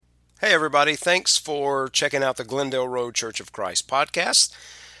Hey, everybody. Thanks for checking out the Glendale Road Church of Christ podcast.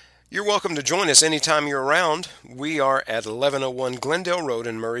 You're welcome to join us anytime you're around. We are at 1101 Glendale Road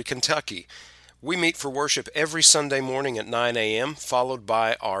in Murray, Kentucky. We meet for worship every Sunday morning at 9 a.m., followed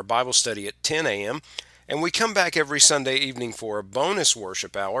by our Bible study at 10 a.m., and we come back every Sunday evening for a bonus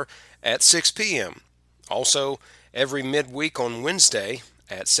worship hour at 6 p.m. Also, every midweek on Wednesday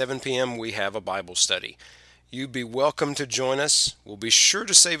at 7 p.m., we have a Bible study. You'd be welcome to join us. We'll be sure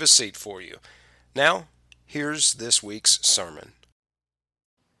to save a seat for you. Now, here's this week's sermon.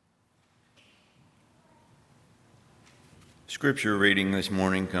 Scripture reading this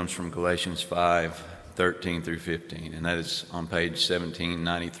morning comes from Galatians 5:13 through 15, and that is on page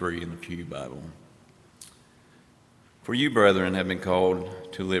 1793 in the Pew Bible. For you, brethren, have been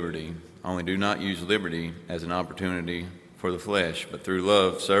called to liberty, only do not use liberty as an opportunity for the flesh, but through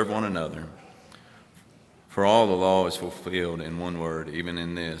love serve one another. For all the law is fulfilled in one word, even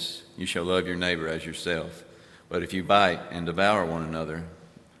in this, you shall love your neighbor as yourself. But if you bite and devour one another,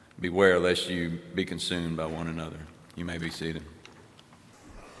 beware lest you be consumed by one another. You may be seated.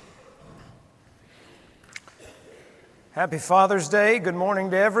 Happy Father's Day. Good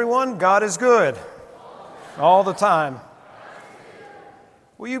morning to everyone. God is good all the time.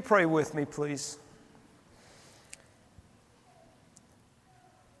 Will you pray with me, please?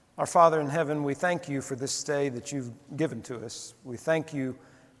 Our Father in heaven, we thank you for this day that you've given to us. We thank you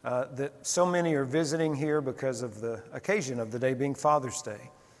that so many are visiting here because of the occasion of the day being Father's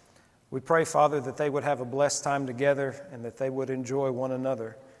Day. We pray, Father, that they would have a blessed time together and that they would enjoy one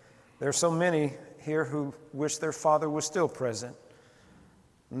another. There are so many here who wish their father was still present.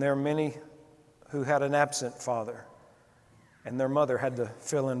 And there are many who had an absent father, and their mother had to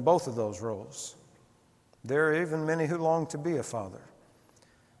fill in both of those roles. There are even many who long to be a father.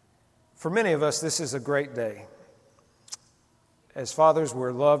 For many of us, this is a great day. As fathers,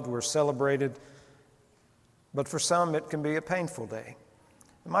 we're loved, we're celebrated, but for some, it can be a painful day.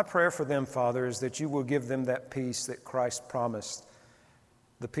 And my prayer for them, Father, is that you will give them that peace that Christ promised,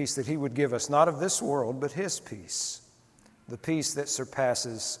 the peace that he would give us, not of this world, but his peace, the peace that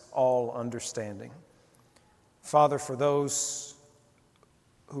surpasses all understanding. Father, for those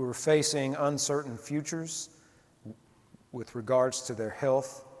who are facing uncertain futures with regards to their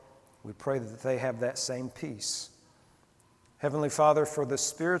health, we pray that they have that same peace. Heavenly Father, for the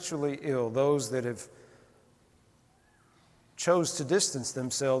spiritually ill, those that have chose to distance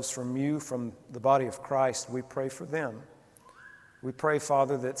themselves from you, from the body of Christ, we pray for them. We pray,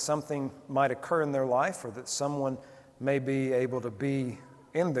 Father, that something might occur in their life or that someone may be able to be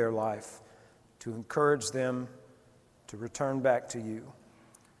in their life to encourage them to return back to you.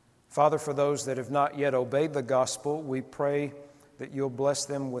 Father, for those that have not yet obeyed the gospel, we pray that you'll bless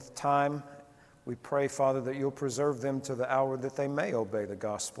them with time. We pray, Father, that you'll preserve them to the hour that they may obey the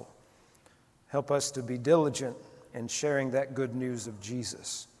gospel. Help us to be diligent in sharing that good news of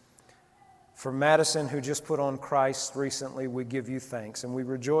Jesus. For Madison, who just put on Christ recently, we give you thanks, and we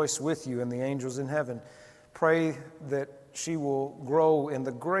rejoice with you and the angels in heaven. Pray that she will grow in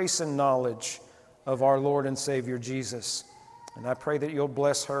the grace and knowledge of our Lord and Savior Jesus. And I pray that you'll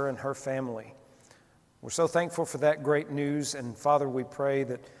bless her and her family. We're so thankful for that great news, and Father, we pray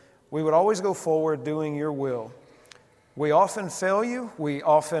that we would always go forward doing your will. We often fail you. We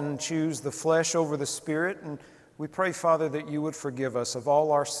often choose the flesh over the spirit, and we pray, Father, that you would forgive us of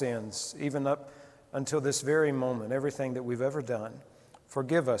all our sins, even up until this very moment, everything that we've ever done.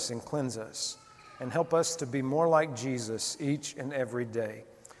 Forgive us and cleanse us, and help us to be more like Jesus each and every day.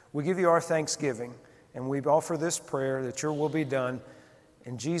 We give you our thanksgiving, and we offer this prayer that your will be done.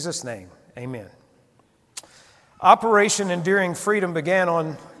 In Jesus' name, amen. Operation Enduring Freedom began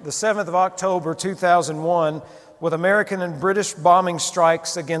on the 7th of October, 2001, with American and British bombing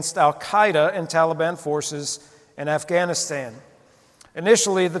strikes against Al-Qaeda and Taliban forces in Afghanistan.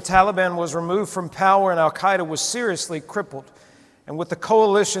 Initially, the Taliban was removed from power and Al-Qaeda was seriously crippled. And with the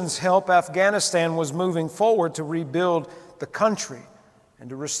coalition's help, Afghanistan was moving forward to rebuild the country and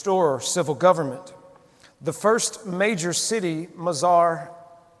to restore civil government. The first major city, Mazar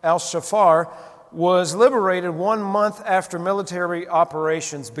al-Shafar, was liberated 1 month after military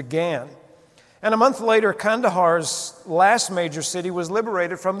operations began. And a month later, Kandahar's last major city was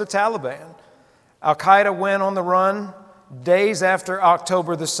liberated from the Taliban. Al-Qaeda went on the run days after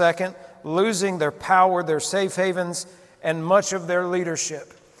October the 2nd, losing their power, their safe havens, and much of their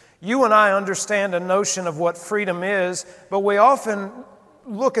leadership. You and I understand a notion of what freedom is, but we often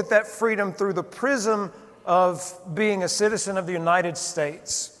look at that freedom through the prism of being a citizen of the United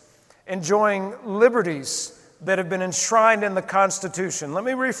States, enjoying liberties that have been enshrined in the Constitution. Let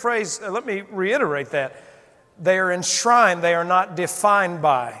me reiterate that. They are enshrined, they are not defined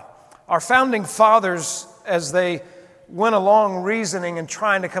by. Our founding fathers, as they went along reasoning and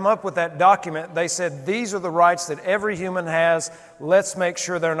trying to come up with that document, they said, these are the rights that every human has. Let's make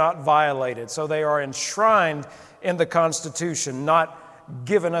sure they're not violated. So they are enshrined in the Constitution, not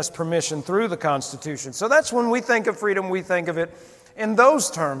given us permission through the Constitution. So that's when we think of freedom, we think of it in those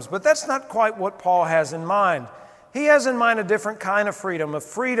terms. But that's not quite what Paul has in mind. He has in mind a different kind of freedom,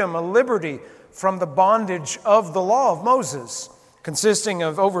 a liberty from the bondage of the law of Moses, consisting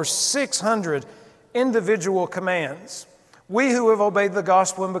of over 600 individual commands. We who have obeyed the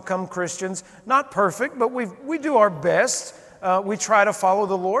gospel and become Christians, not perfect, but we do our best. We try to follow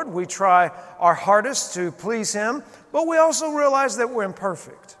the Lord. We try our hardest to please Him, but we also realize that we're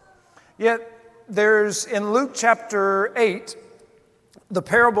imperfect. Yet there's in Luke chapter 8, the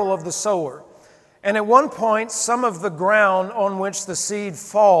parable of the sower. And at one point, some of the ground on which the seed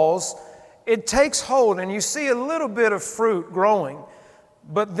falls, it takes hold, and you see a little bit of fruit growing.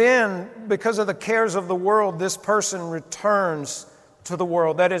 But then, because of the cares of the world, this person returns to the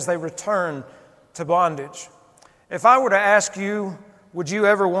world. That is, they return to bondage. If I were to ask you, would you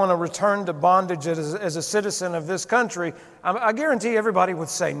ever want to return to bondage as a citizen of this country? I guarantee everybody would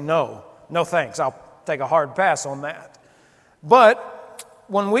say no. No thanks. I'll take a hard pass on that. But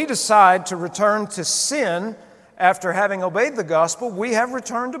when we decide to return to sin after having obeyed the gospel, we have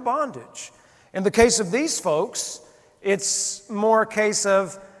returned to bondage. In the case of these folks, it's more a case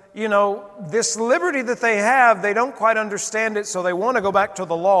of, this liberty that they have, they don't quite understand it, so they want to go back to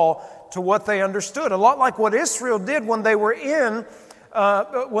the law, to what they understood. A lot like what Israel did when they were in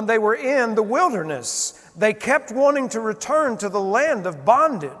the wilderness. They kept wanting to return to the land of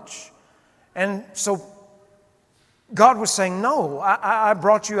bondage. And so God was saying, no, I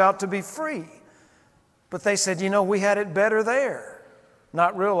brought you out to be free. But they said, we had it better there,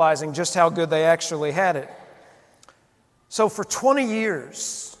 not realizing just how good they actually had it. So for 20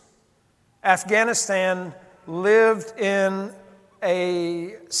 years, Afghanistan lived in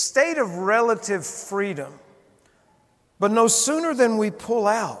a state of relative freedom. But no sooner than we pull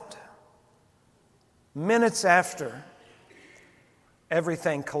out, minutes after,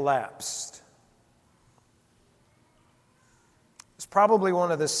 everything collapsed. It's probably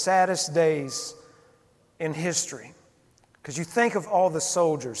one of the saddest days in history, because you think of all the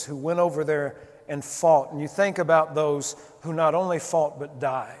soldiers who went over there and fought, and you think about those who not only fought but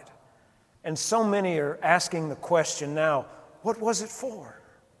died. And so many are asking the question now, what was it for?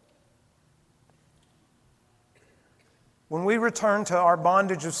 When we return to our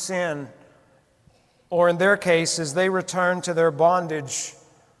bondage of sin, or in their case, as they return to their bondage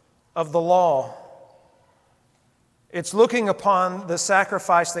of the law, it's looking upon the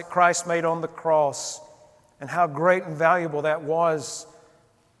sacrifice that Christ made on the cross and how great and valuable that was,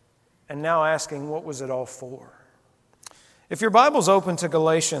 and now asking, what was it all for? If your Bible's open to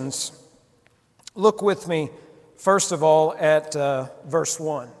Galatians, look with me, first of all, at verse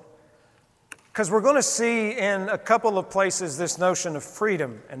 1. Because we're going to see in a couple of places this notion of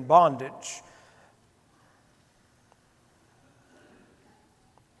freedom and bondage.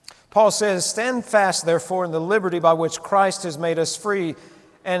 Paul says, "Stand fast, therefore, in the liberty by which Christ has made us free,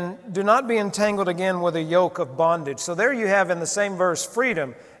 and do not be entangled again with a yoke of bondage." So there you have in the same verse,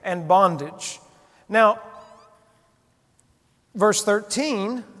 freedom and bondage. Now, verse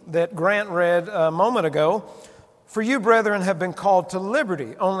 13 that Grant read a moment ago, "For you, brethren, have been called to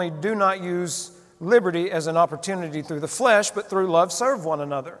liberty. Only do not use liberty as an opportunity through the flesh, but through love serve one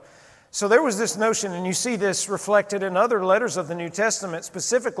another." So there was this notion, and you see this reflected in other letters of the New Testament,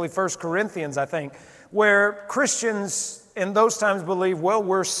 specifically 1 Corinthians, I think, where Christians in those times believed, well,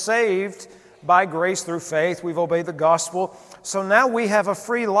 we're saved by grace through faith. We've obeyed the gospel. So now we have a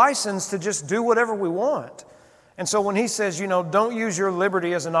free license to just do whatever we want. And so when he says, don't use your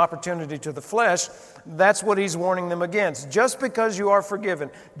liberty as an opportunity to the flesh, that's what he's warning them against. Just because you are forgiven,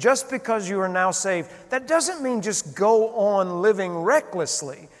 just because you are now saved, that doesn't mean just go on living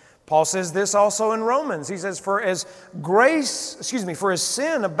recklessly. Paul says this also in Romans. He says, for as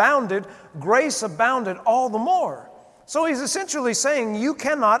sin abounded, grace abounded all the more. So he's essentially saying you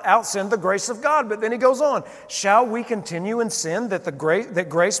cannot out-sin the grace of God. But then he goes on, shall we continue in sin that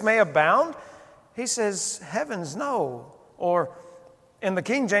grace may abound? He says, heavens no. Or in the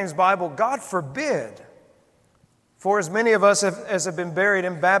King James Bible, God forbid. For as many of us as have been buried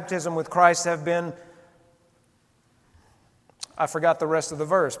in baptism with Christ have been, I forgot the rest of the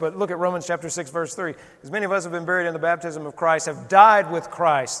verse, but look at Romans chapter 6, verse 3. As many of us have been buried in the baptism of Christ, have died with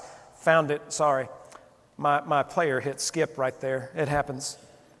Christ. Found it, sorry. My player hit skip right there. It happens.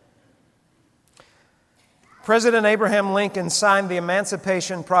 President Abraham Lincoln signed the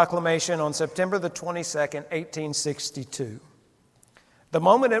Emancipation Proclamation on September the 22nd, 1862. The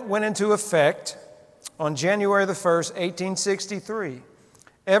moment it went into effect on January the 1st, 1863,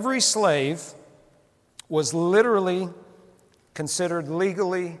 every slave was literally considered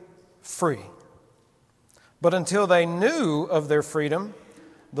legally free. But until they knew of their freedom,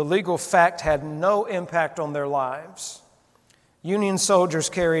 the legal fact had no impact on their lives. Union soldiers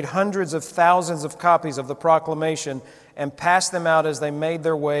carried hundreds of thousands of copies of the proclamation and passed them out as they made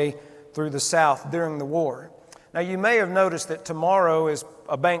their way through the South during the war. Now, you may have noticed that tomorrow is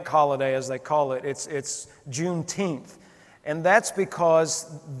a bank holiday, as they call it. It's Juneteenth. And that's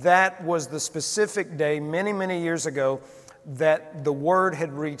because that was the specific day many, many years ago that the word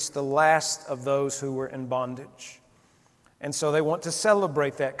had reached the last of those who were in bondage. And so they want to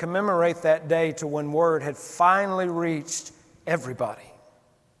celebrate that, commemorate that day to when word had finally reached everybody.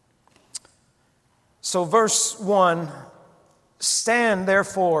 So verse 1, stand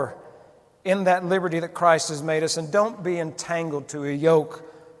therefore in that liberty that Christ has made us, and don't be entangled to a yoke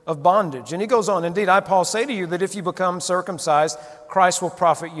of bondage. And he goes on, indeed, I, Paul, say to you that if you become circumcised, Christ will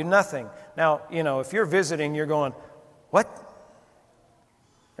profit you nothing. Now, if you're visiting, you're going, what?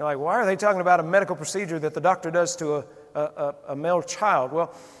 You're like, why are they talking about a medical procedure that the doctor does to a male child?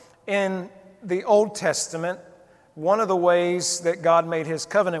 Well, in the Old Testament, one of the ways that God made his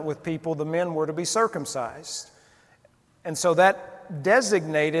covenant with people, the men were to be circumcised. And so that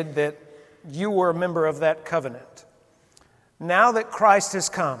designated that you were a member of that covenant. Now that Christ has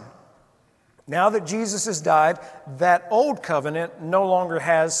come, now that Jesus has died, that old covenant no longer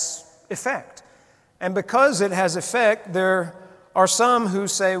has effect. And because it has effect, there are some who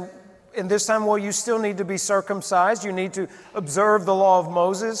say, in this time, well, you still need to be circumcised. You need to observe the law of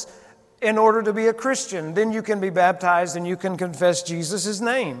Moses in order to be a Christian. Then you can be baptized and you can confess Jesus'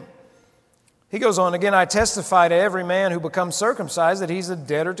 name. He goes on again, I testify to every man who becomes circumcised that he's a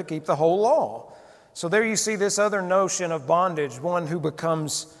debtor to keep the whole law. So there you see this other notion of bondage, one who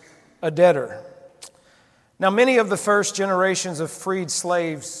becomes a debtor. Now, many of the first generations of freed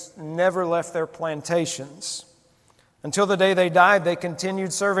slaves never left their plantations. Until the day they died, they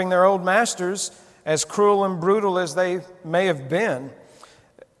continued serving their old masters, as cruel and brutal as they may have been.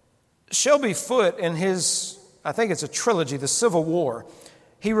 Shelby Foote, in his, I think it's a trilogy, The Civil War,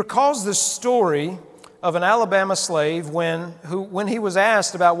 he recalls the story of an Alabama slave when he was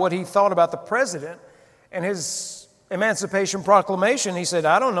asked about what he thought about the president and his Emancipation Proclamation. He said,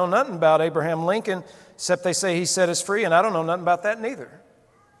 I don't know nothing about Abraham Lincoln, except they say he set us free, and I don't know nothing about that neither.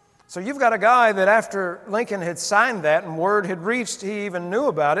 So you've got a guy that after Lincoln had signed that and word had reached, he even knew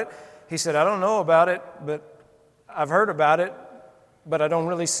about it. He said, I don't know about it, but I've heard about it, but I don't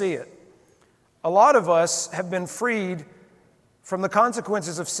really see it. A lot of us have been freed from the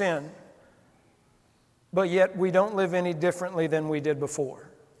consequences of sin, but yet we don't live any differently than we did before.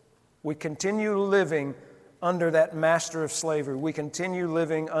 We continue living under that master of slavery. We continue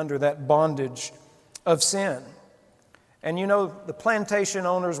living under that bondage of sin. And the plantation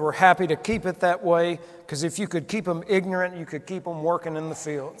owners were happy to keep it that way, because if you could keep them ignorant, you could keep them working in the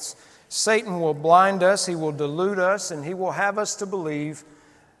fields. Satan will blind us, he will delude us, and he will have us to believe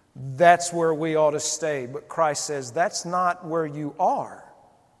that's where we ought to stay. But Christ says that's not where you are.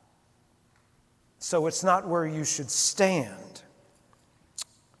 So it's not where you should stand.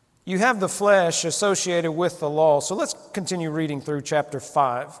 You have the flesh associated with the law. So let's continue reading through chapter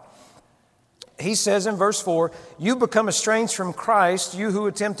 5. He says in verse 4, you become estranged from Christ, you who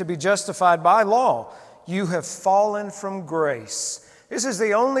attempt to be justified by law. You have fallen from grace. This is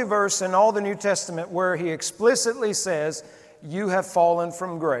the only verse in all the New Testament where he explicitly says, you have fallen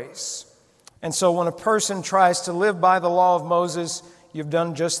from grace. And so when a person tries to live by the law of Moses, you've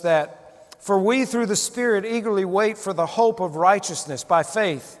done just that. For we through the Spirit eagerly wait for the hope of righteousness by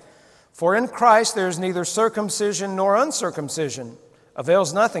faith. For in Christ there is neither circumcision nor uncircumcision,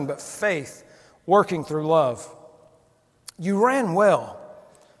 avails nothing but faith working through love. You ran well.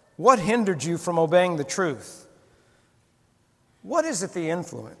 What hindered you from obeying the truth? What is it the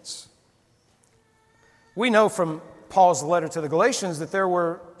influence? We know from Paul's letter to the Galatians that there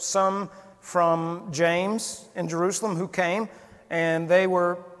were some from James in Jerusalem who came and they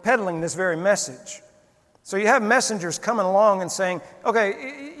were peddling this very message. So you have messengers coming along and saying,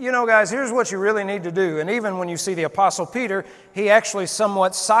 okay, guys, here's what you really need to do. And even when you see the Apostle Peter, he actually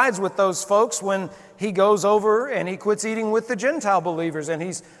somewhat sides with those folks when he goes over and he quits eating with the Gentile believers and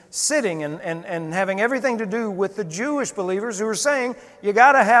he's sitting and having everything to do with the Jewish believers who are saying, you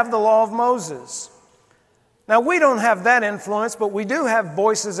got to have the law of Moses. Now, we don't have that influence, but we do have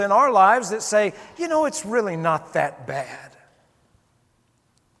voices in our lives that say, it's really not that bad.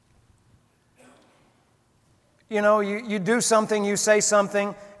 You do something, you say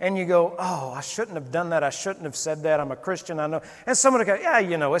something, and you go, oh, I shouldn't have done that. I shouldn't have said that. I'm a Christian, I know. And somebody goes, yeah,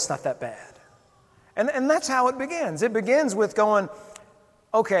 it's not that bad. And that's how it begins. It begins with going,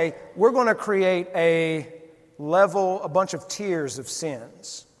 okay, we're going to create a bunch of tiers of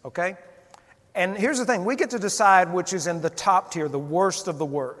sins, okay? And here's the thing, we get to decide which is in the top tier, the worst of the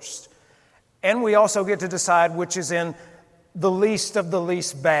worst. And we also get to decide which is in the least of the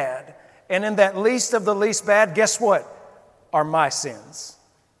least bad. And in that least of the least bad, guess what? Are my sins.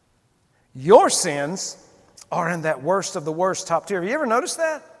 Your sins are in that worst of the worst top tier. Have you ever noticed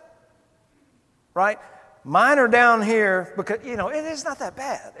that? Right? Mine are down here because, it is not that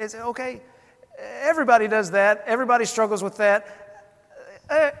bad. It's okay. Everybody does that. Everybody struggles with that.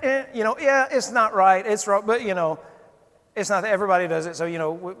 It's not right. It's wrong. But, it's not that everybody does it. So,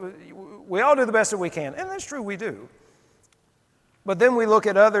 we all do the best that we can. And that's true, we do. But then we look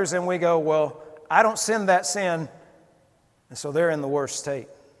at others and we go, well, I don't sin that sin. And so they're in the worst state.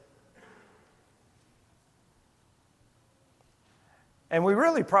 And we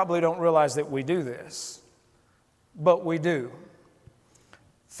really probably don't realize that we do this. But we do.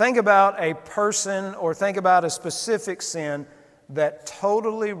 Think about a person or think about a specific sin that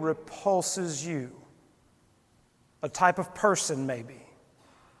totally repulses you. A type of person, maybe.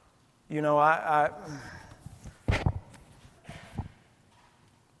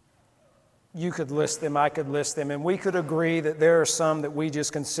 You could list them, I could list them, and we could agree that there are some that we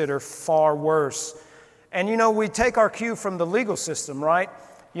just consider far worse. And we take our cue from the legal system, right?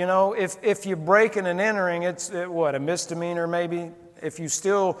 If you break in and entering, it's a misdemeanor maybe? If you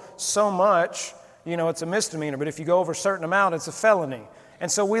steal so much, it's a misdemeanor. But if you go over a certain amount, it's a felony.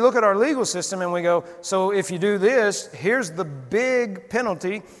 And so we look at our legal system and we go, so if you do this, here's the big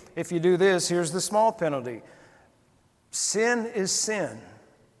penalty. If you do this, here's the small penalty. Sin is sin.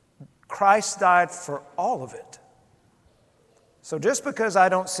 Christ died for all of it. So just because I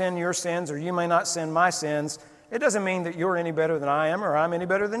don't sin your sins or you may not sin my sins, it doesn't mean that you're any better than I am or I'm any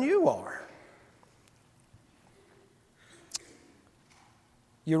better than you are.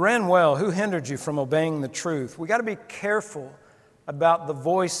 You ran well. Who hindered you from obeying the truth? We got to be careful about the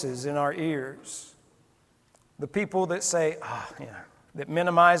voices in our ears. The people that say, that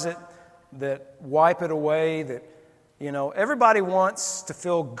minimize it, that wipe it away, that, everybody wants to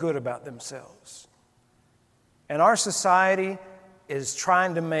feel good about themselves. And our society is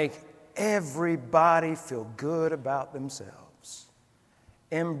trying to make everybody feel good about themselves.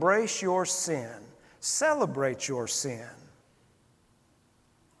 Embrace your sin. Celebrate your sin.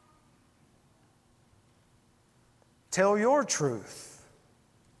 Tell your truth.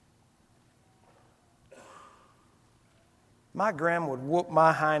 My grandma would whoop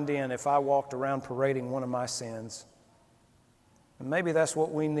my hind end if I walked around parading one of my sins. And maybe that's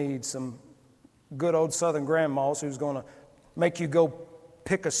what we need, some good old Southern grandmas who's going to make you go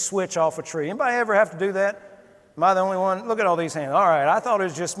pick a switch off a tree. Anybody ever have to do that? Am I the only one? Look at all these hands. All right, I thought it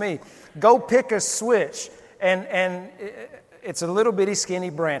was just me. Go pick a switch. And it's a little bitty skinny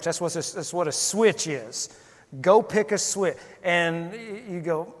branch. That's what a switch is. Go pick a switch. And you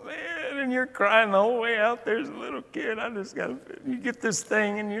go, man, and you're crying the whole way out. There's a little kid. You get this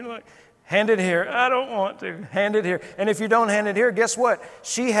thing and you're like, hand it here. I don't want to. Hand it here. And if you don't hand it here, guess what?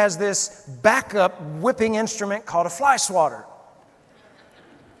 She has this backup whipping instrument called a fly swatter.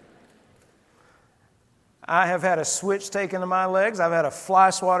 I have had a switch taken to my legs. I've had a fly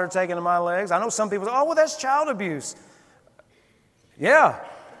swatter taken to my legs. I know some people say, oh, well, that's child abuse. Yeah.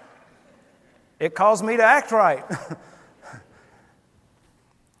 It caused me to act right.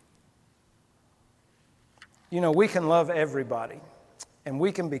 We can love everybody. And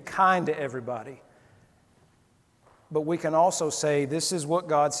we can be kind to everybody. But we can also say, this is what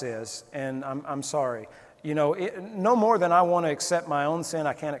God says, and I'm sorry. No more than I want to accept my own sin,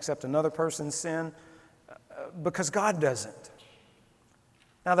 I can't accept another person's sin, because God doesn't.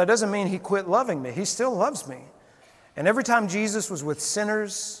 Now, that doesn't mean He quit loving me. He still loves me. And every time Jesus was with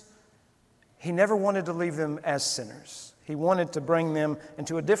sinners, He never wanted to leave them as sinners. He wanted to bring them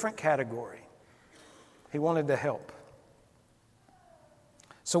into a different category. He wanted to help.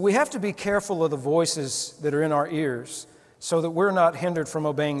 So we have to be careful of the voices that are in our ears so that we're not hindered from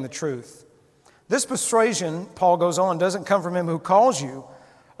obeying the truth. This persuasion, Paul goes on, doesn't come from Him who calls you.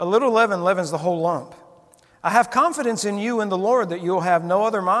 A little leaven leavens the whole lump. I have confidence in you and the Lord that you'll have no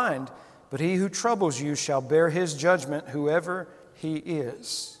other mind, but he who troubles you shall bear his judgment, whoever he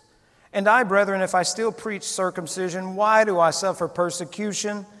is. And I, brethren, if I still preach circumcision, why do I suffer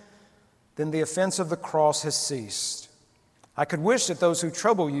persecution? Then the offense of the cross has ceased. I could wish that those who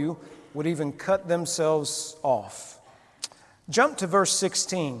trouble you would even cut themselves off. Jump to verse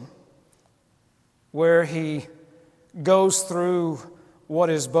 16, where he goes through what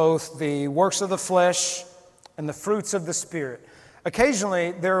is both the works of the flesh and the fruits of the Spirit.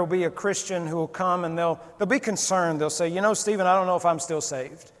 Occasionally, there will be a Christian who will come and they'll be concerned. They'll say, Stephen, I don't know if I'm still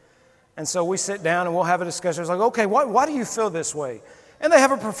saved. And so we sit down and we'll have a discussion. It's like, okay, why do you feel this way? And they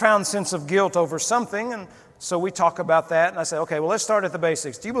have a profound sense of guilt over something. And so we talk about that. And I say, okay, well, let's start at the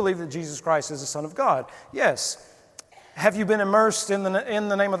basics. Do you believe that Jesus Christ is the Son of God? Yes. Have you been immersed in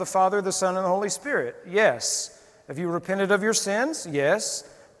the name of the Father, the Son, and the Holy Spirit? Yes. Have you repented of your sins? Yes.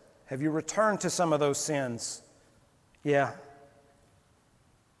 Have you returned to some of those sins? Yeah.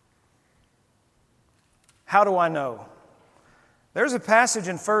 How do I know? There's a passage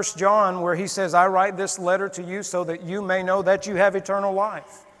in 1 John where he says, I write this letter to you so that you may know that you have eternal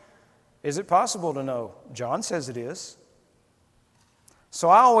life. Is it possible to know? John says it is. So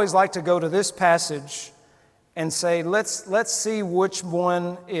I always like to go to this passage and say, let's see which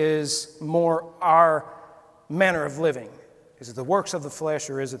one is more our manner of living. Is it the works of the flesh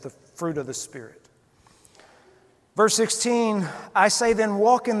or is it the fruit of the Spirit? Verse 16, I say then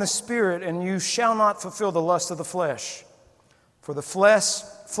walk in the Spirit and you shall not fulfill the lust of the flesh. For the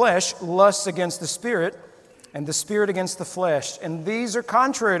flesh lusts against the Spirit and the Spirit against the flesh. And these are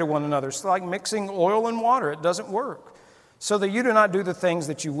contrary to one another. It's like mixing oil and water. It doesn't work. So that you do not do the things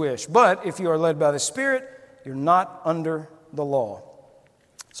that you wish. But if you are led by the Spirit, you're not under the law.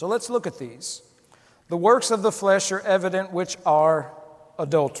 So let's look at these. The works of the flesh are evident, which are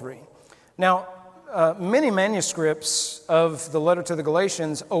adultery. Now, many manuscripts of the letter to the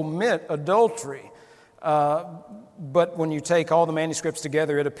Galatians omit adultery. But when you take all the manuscripts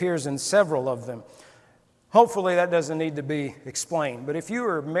together, it appears in several of them. Hopefully that doesn't need to be explained. But if you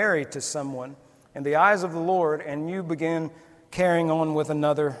are married to someone in the eyes of the Lord and you begin carrying on with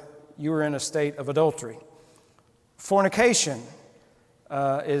another, you are in a state of adultery. Fornication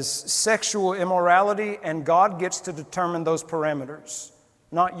is sexual immorality, and God gets to determine those parameters,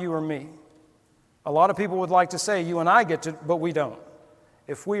 not you or me. A lot of people would like to say you and I get to, but we don't.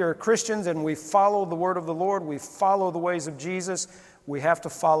 If we are Christians and we follow the word of the Lord, we follow the ways of Jesus, we have to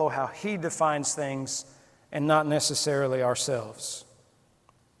follow how He defines things and not necessarily ourselves.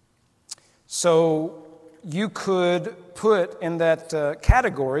 So you could put in that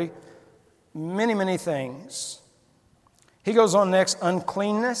category many, many things. He goes on next,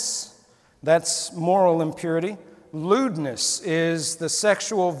 uncleanness, that's moral impurity. Lewdness is the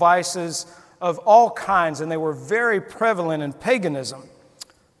sexual vices of all kinds, and they were very prevalent in paganism.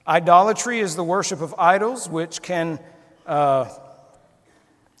 Idolatry is the worship of idols, which can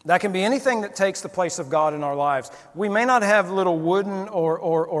be anything that takes the place of God in our lives. We may not have little wooden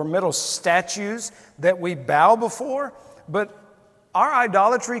or metal statues that we bow before, but our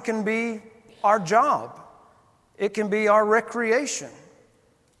idolatry can be our job. It can be our recreation.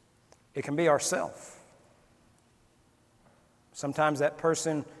 It can be ourself. Sometimes that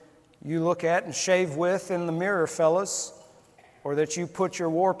person you look at and shave with in the mirror, fellas, or that you put your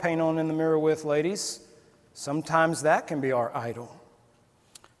war paint on in the mirror with, ladies, sometimes that can be our idol.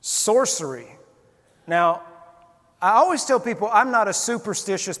 Sorcery. Now, I always tell people I'm not a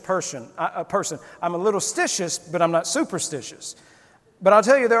superstitious person. I'm a little stitious, but I'm not superstitious. But I'll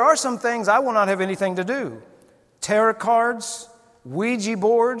tell you, there are some things I will not have anything to do. Tarot cards, Ouija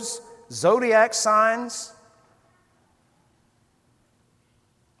boards, zodiac signs.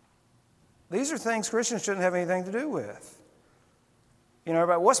 These are things Christians shouldn't have anything to do with.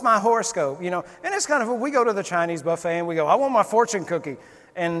 Everybody, what's my horoscope? And it's kind of, we go to the Chinese buffet and we go, I want my fortune cookie.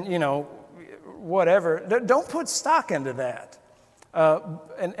 And, whatever. Don't put stock into that.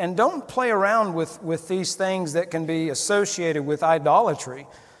 And don't play around with these things that can be associated with idolatry.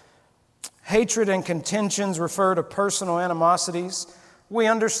 Hatred and contentions refer to personal animosities. We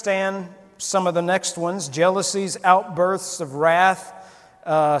understand some of the next ones. Jealousies, outbursts of wrath,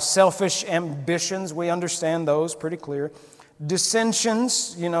 selfish ambitions. We understand those pretty clear.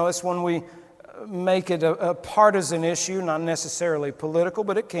 Dissensions, it's when we make it a partisan issue, not necessarily political,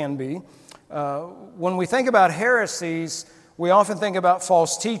 but it can be. When we think about heresies, we often think about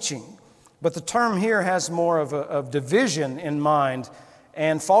false teaching. But the term here has more of division in mind.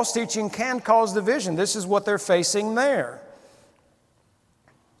 And false teaching can cause division. This is what they're facing there.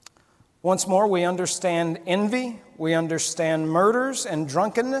 Once more, we understand envy. We understand murders and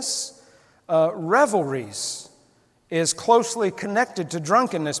drunkenness. Revelries is closely connected to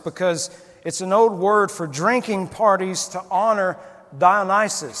drunkenness because it's an old word for drinking parties to honor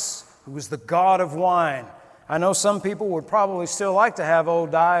Dionysus, who was the god of wine. I know some people would probably still like to have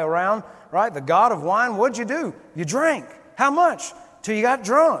old Di around, right? The god of wine, what'd you do? You drank. How much? Till you got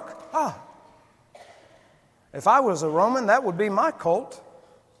drunk. If I was a Roman, that would be my cult.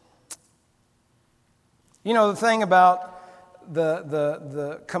 The thing about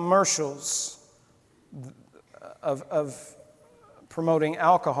the commercials of promoting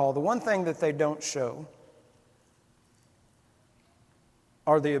alcohol, the one thing that they don't show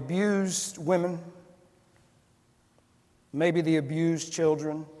are the abused women, maybe the abused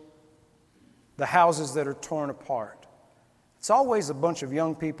children, the houses that are torn apart. It's always a bunch of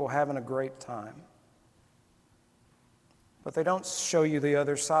young people having a great time. But they don't show you the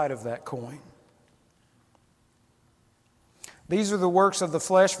other side of that coin. These are the works of the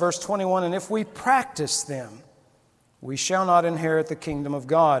flesh, verse 21, and if we practice them, we shall not inherit the kingdom of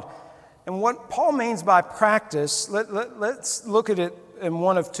God. And what Paul means by practice, let's look at it in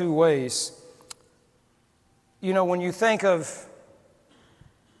one of two ways. You know, when you think of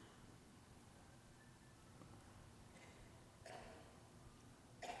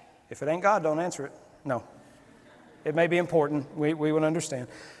if it ain't God, don't answer it. No. It may be important. We would understand.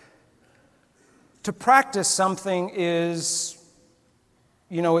 To practice something is,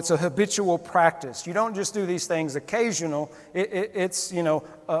 you know, it's a habitual practice. You don't just do these things occasional. It's, you know,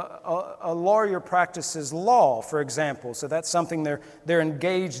 a lawyer practices law, for example. So that's something they're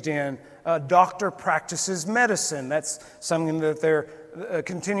engaged in. A doctor practices medicine. That's something that they're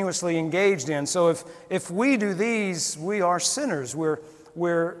continuously engaged in. So if we do these, we are sinners.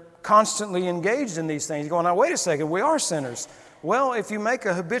 We're constantly engaged in these things. You're going, now wait a second, we are sinners. Well, if you make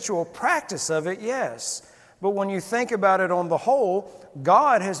a habitual practice of it, yes. But when you think about it on the whole,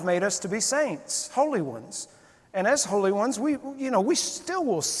 God has made us to be saints, holy ones. And as holy ones, we still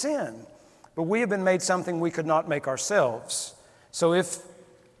will sin. But we have been made something we could not make ourselves. So if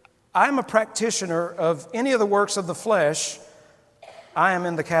I'm a practitioner of any of the works of the flesh, I am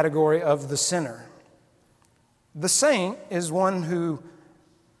in the category of the sinner. The saint is one who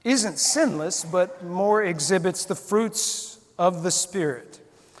isn't sinless, but more exhibits the fruits of the Spirit.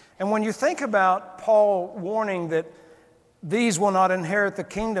 And when you think about Paul warning that these will not inherit the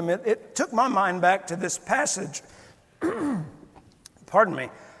kingdom, it took my mind back to this passage. Pardon me.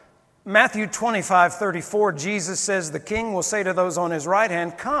 Matthew 25:34, Jesus says, the king will say to those on his right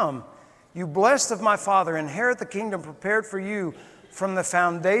hand, come, you blessed of my Father, inherit the kingdom prepared for you from the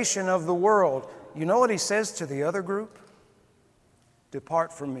foundation of the world. You know what he says to the other group?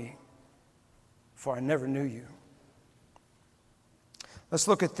 Depart from me, for I never knew you. Let's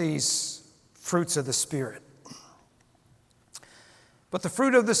look at these fruits of the Spirit. But the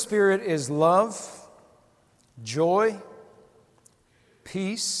fruit of the Spirit is love, joy,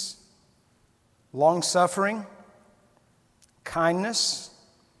 peace, long-suffering, kindness,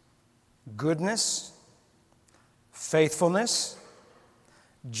 goodness, faithfulness,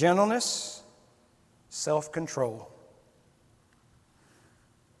 gentleness, self-control.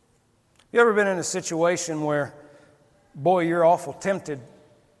 You ever been in a situation where, boy, you're awful tempted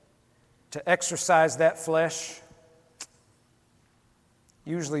to exercise that flesh?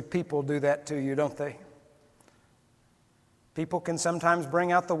 Usually people do that to you, don't they? People can sometimes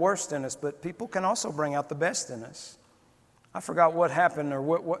bring out the worst in us, but people can also bring out the best in us. I forgot what happened or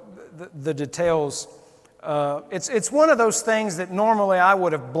what the details. It's one of those things that normally I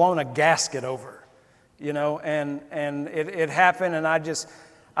would have blown a gasket over, you know, and it happened, and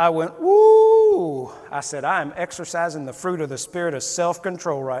I went, woo! I said, I am exercising the fruit of the Spirit of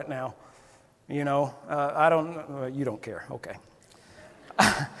self-control right now. You know, you don't care, okay.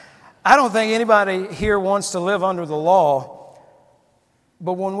 I don't think anybody here wants to live under the law,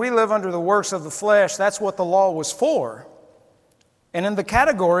 but when we live under the works of the flesh, that's what the law was for. And in the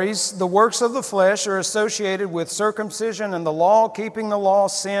categories, the works of the flesh are associated with circumcision and the law, keeping the law,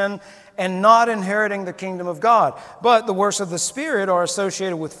 sin, and not inheriting the kingdom of God. But the works of the Spirit are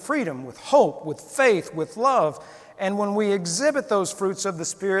associated with freedom, with hope, with faith, with love. And when we exhibit those fruits of the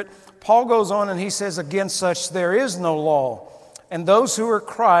Spirit, Paul goes on and he says, against such there is no law. And those who are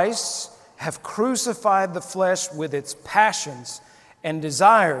Christ's have crucified the flesh with its passions and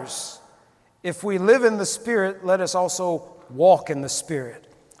desires. If we live in the Spirit, let us also walk in the Spirit.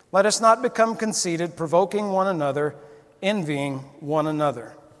 Let us not become conceited, provoking one another, envying one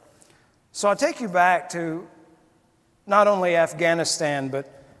another. So I'll take you back to not only Afghanistan,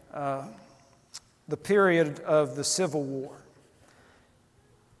 but the period of the Civil War.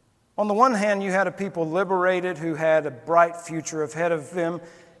 On the one hand, you had a people liberated who had a bright future ahead of them.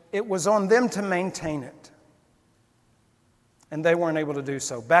 It was on them to maintain it. And they weren't able to do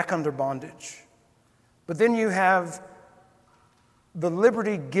so, back under bondage. But then you have the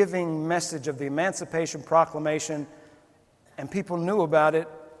liberty-giving message of the Emancipation Proclamation, and people knew about it,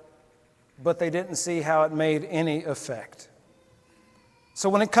 but they didn't see how it made any effect. So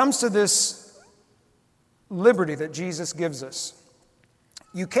when it comes to this liberty that Jesus gives us,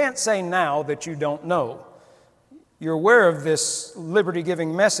 you can't say now that you don't know. You're aware of this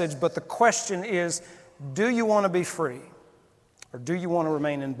liberty-giving message, but the question is, do you want to be free or do you want to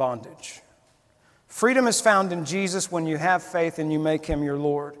remain in bondage? Freedom is found in Jesus when you have faith and you make Him your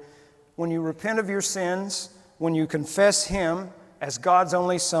Lord. When you repent of your sins, when you confess Him as God's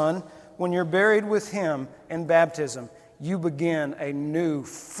only Son, when you're buried with Him in baptism, you begin a new,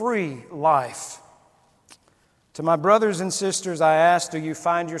 free life. To my brothers and sisters, I ask, do you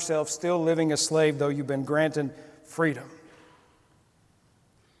find yourself still living a slave though you've been granted freedom?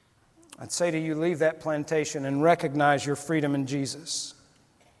 I'd say to you, leave that plantation and recognize your freedom in Jesus.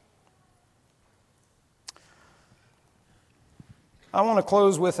 I want to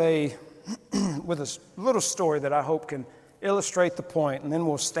close with a little story that I hope can illustrate the point, and then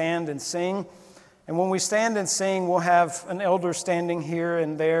we'll stand and sing. And when we stand and sing, we'll have an elder standing here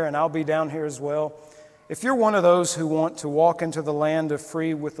and there, and I'll be down here as well. If you're one of those who want to walk into the land of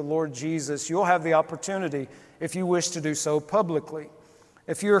free with the Lord Jesus, you'll have the opportunity if you wish to do so publicly.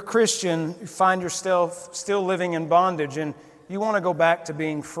 If you're a Christian, you find yourself still living in bondage and you want to go back to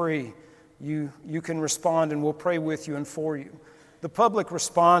being free, you can respond and we'll pray with you and for you. The public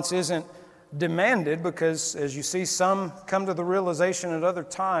response isn't demanded because, as you see, some come to the realization at other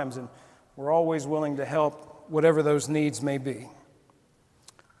times, and we're always willing to help whatever those needs may be.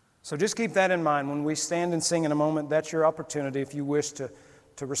 So just keep that in mind. When we stand and sing in a moment, that's your opportunity. If you wish to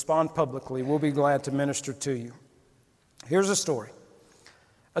respond publicly, we'll be glad to minister to you. Here's a story.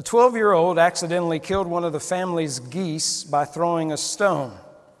 A 12-year-old accidentally killed one of the family's geese by throwing a stone.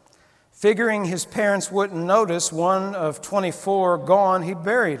 Figuring his parents wouldn't notice one of 24 gone, he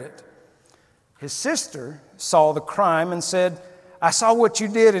buried it. His sister saw the crime and said, "I saw what you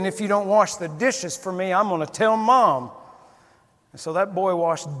did, and if you don't wash the dishes for me, I'm going to tell Mom." And so that boy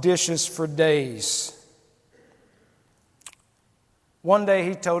washed dishes for days. One day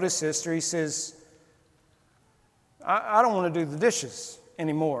he told his sister, he says, I don't want to do the dishes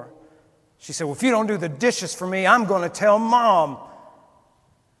anymore. She said, "Well, if you don't do the dishes for me, I'm going to tell Mom."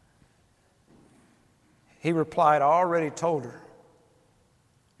 He replied, "I already told her,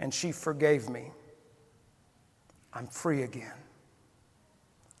 and she forgave me. I'm free again."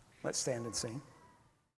 Let's stand and sing.